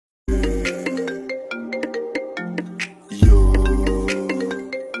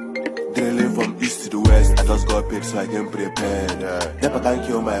it so I can prepare. Never can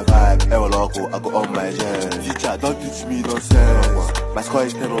kill my vibe, I go on my gen. Teacher, don't teach me nonsense. My score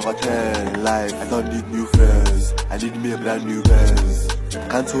is 10 over 10. In life, I don't need new friends. I need me a brand new Benz.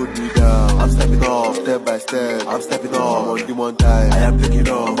 Can't hold me down. I'm stepping off, step by step. I'm stepping off, I'm on the one time. I am taking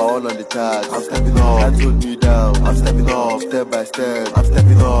off, number one on the charts. I'm stepping off, can't hold me down. I'm stepping off, step by step. I'm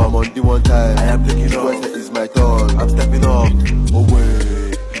stepping off, I'm on the one time. I am taking off, Wednesday is my turn. I'm stepping off,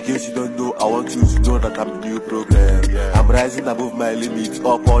 away. In case you don't know, I want you to know that I'm the new problem. I'm rising above my limits,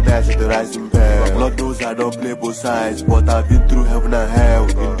 up all night with the rising bell. Lord knows I don't play both sides, but I've been through heaven and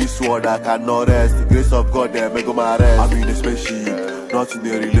hell. In this world I cannot rest. The grace of God there make my rest. I'm in a spaceship, not in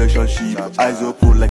a relationship. Eyes open like